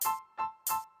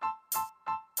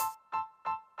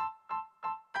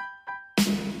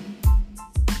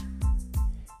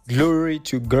Glory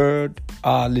to God.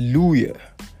 Hallelujah.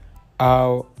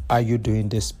 How are you doing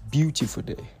this beautiful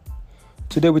day?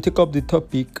 Today we take up the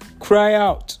topic, cry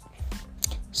out.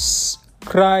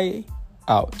 Cry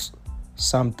out.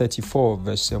 Psalm 34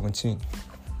 verse 17.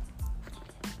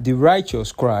 The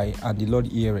righteous cry, and the Lord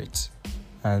heareth,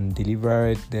 and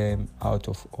delivereth them out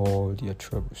of all their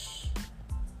troubles.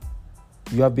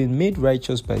 You have been made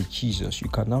righteous by Jesus. You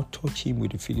can now touch him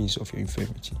with the feelings of your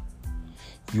infirmity.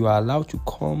 You are allowed to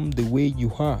come the way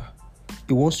you are.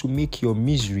 He wants to make your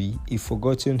misery a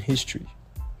forgotten history.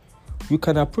 You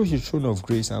can approach the throne of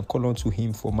grace and call unto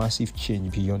him for massive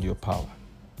change beyond your power.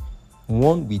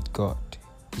 One with God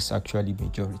is actually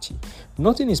majority.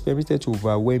 Nothing is permitted to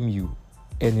overwhelm you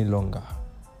any longer.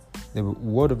 The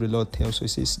word of the Lord tells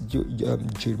us, it says,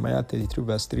 Jeremiah 33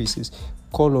 verse 3 says,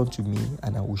 call unto me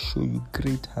and I will show you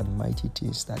great and mighty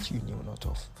things that you knew not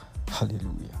of.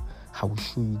 Hallelujah. I will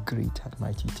show you great and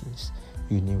mighty things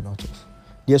you knew not of.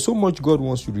 There's so much God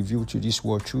wants to reveal to this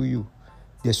world through you.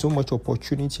 There's so much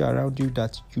opportunity around you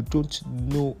that you don't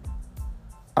know.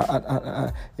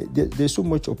 There's so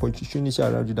much opportunity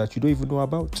around you that you don't even know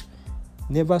about.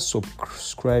 Never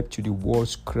subscribe to the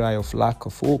world's cry of lack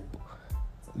of hope.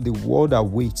 The world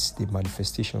awaits the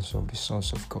manifestations of the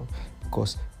sons of God,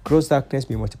 because gross darkness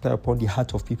may multiply upon the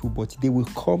heart of people, but they will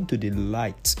come to the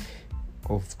light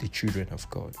of the children of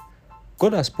God.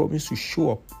 God has promised to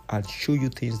show up and show you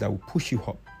things that will push you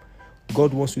up.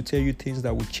 God wants to tell you things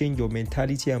that will change your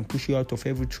mentality and push you out of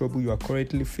every trouble you are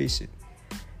currently facing.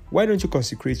 Why don't you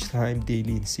consecrate time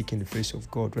daily in seeking the face of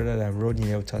God rather than running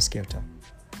helter-skelter?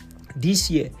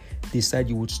 This year, decide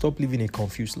you would stop living a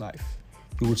confused life.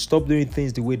 You would stop doing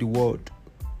things the way the world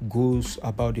goes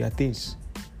about their things.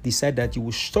 Decide that you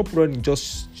will stop running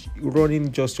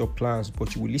just your plans,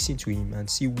 but you will listen to him and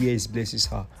see where his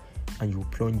blessings are, and you will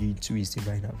plunge into his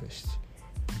divine harvest.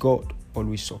 God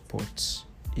always supports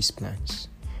his plans.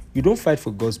 You don't fight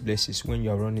for God's blessings when you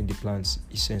are running the plans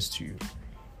he sends to you.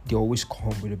 They always come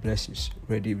with the blessings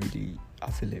ready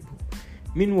available.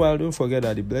 Meanwhile, don't forget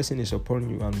that the blessing is upon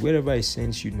you, and wherever he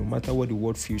sends you, no matter what the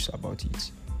world feels about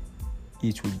it,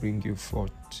 it will bring you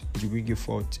forth. It will bring you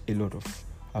forth a lot of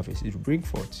harvest. It will bring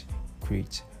forth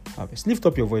great harvest. Lift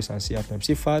up your voice and say after him.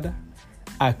 Say, Father,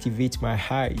 activate my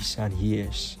eyes and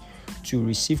ears to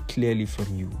receive clearly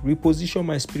from you. Reposition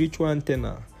my spiritual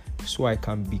antenna so I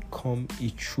can become a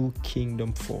true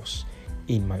kingdom force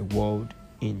in my world,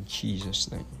 in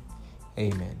Jesus' name.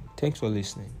 Amen. Thanks for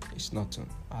listening. It's Norton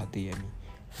Adeyemi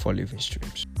for Living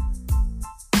Streams.